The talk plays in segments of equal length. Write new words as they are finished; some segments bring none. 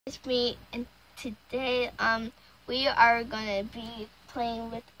It's me, and today we are gonna be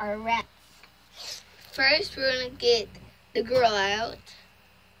playing with our rats. First, we're gonna get the girl out.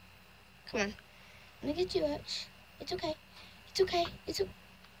 Come on, I'm gonna get you out. It's okay. It's okay. It's okay.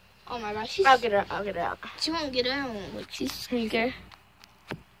 Oh my gosh, I'll get her. I'll get her out. She won't get out. Like she's. Here you go.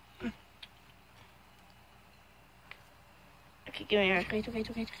 Okay, give me her. It's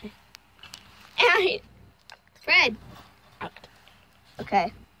okay. Ow, Fred. Out.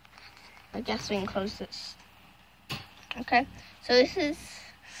 Okay. I guess we can close this. Okay. So this is.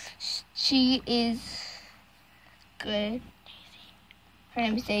 She is good. Her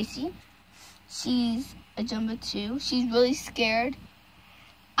name is Daisy. She's a jumbo too. She's really scared.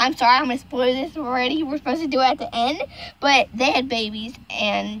 I'm sorry, I'm going to spoil this already. We're supposed to do it at the end. But they had babies,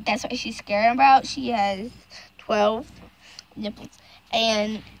 and that's what she's scared about. She has 12 nipples.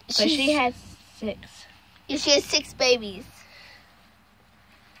 And but she has 6. Yeah, she has 6 babies.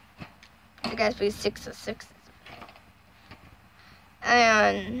 I guess we 6 or 6.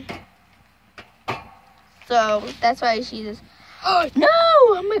 And so that's why she just. Oh no!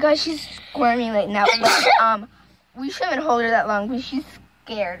 Oh my gosh, she's squirming right now. But, we shouldn't hold her that long, but she's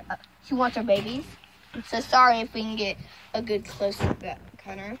scared. She wants her babies. So sorry if we can get a good close-up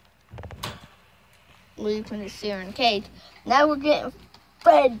on her. We can just see her in the cage. Now we're getting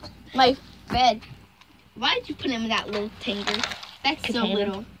Fred. My Fred. Why did you put him in that little tanker? That's Container. so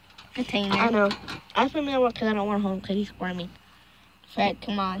little. Container. I know. I put him in because I don't want to hold him because he's squirming. Fred,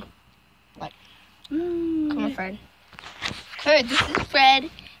 come on. Like, come on, Fred. Fred, this is Fred.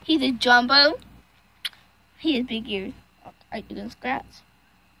 He's a jumbo. He has big ears. Are you gonna scratch?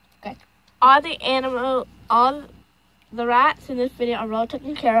 Scratch. All the rats in this video are well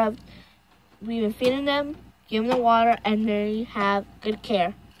taken care of. We've been feeding them, giving them water, and they have good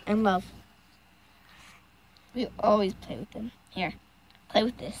care and love. We always play with them. Here, play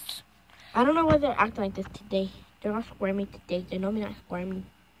with this. I don't know why they're acting like this today. They're not squirming today. They know me not squirming.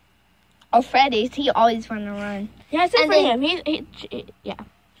 Oh, Fred is. He always want to run. Yeah, it's for him. Yeah.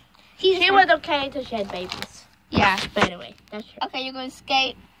 He was okay until she had babies. Yeah. But anyway, that's true. Okay, you're going to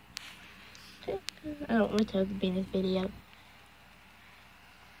skate. I don't want to be in this video.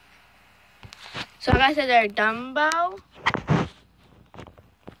 So like I said, they're Dumbo.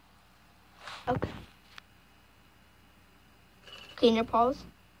 Okay. Clean your paws.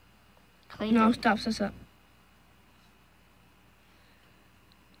 Clean No, your... stop.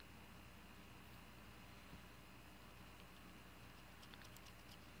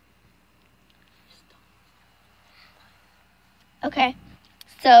 Okay,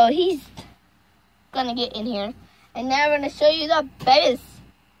 so he's gonna get in here, and now we're gonna show you the babies.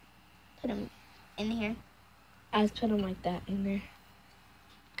 Put him in here. I just put them like that in there.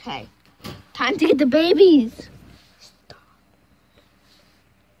 Okay, time to get the babies. Stop.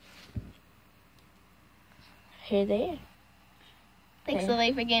 Here they are. Thanks, Okay.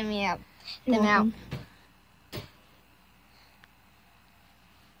 Lily, for getting me out. You're Them out. welcome.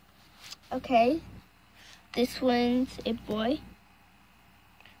 Okay, this one's a boy.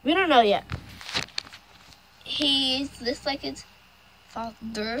 We don't know yet. He's just like his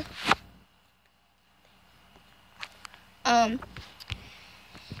father.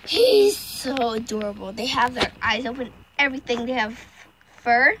 He's so adorable. They have their eyes open, everything. They have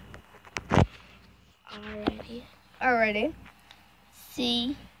fur. Already.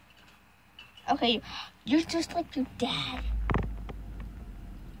 See? Okay, you're just like your dad.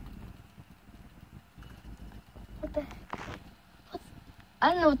 What the heck?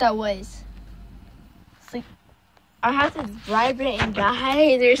 I don't know what that was. It's like, Our house is vibrant and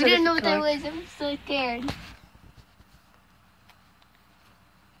die. There's I didn't know what that was. I'm so scared.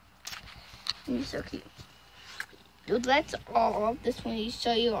 You're so cute. Dude, that's all. This one to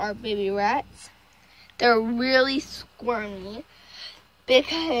show you our baby rats. They're really squirmy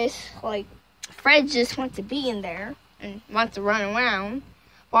because, like, Fred just wants to be in there and wants to run around,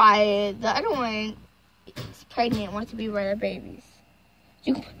 while the other one is pregnant and wants to be with her babies.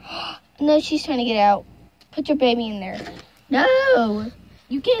 No, she's trying to get out. Put your baby in there. No,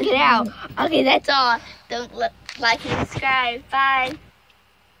 you can't get out. Okay, that's all. Don't like and subscribe. Bye.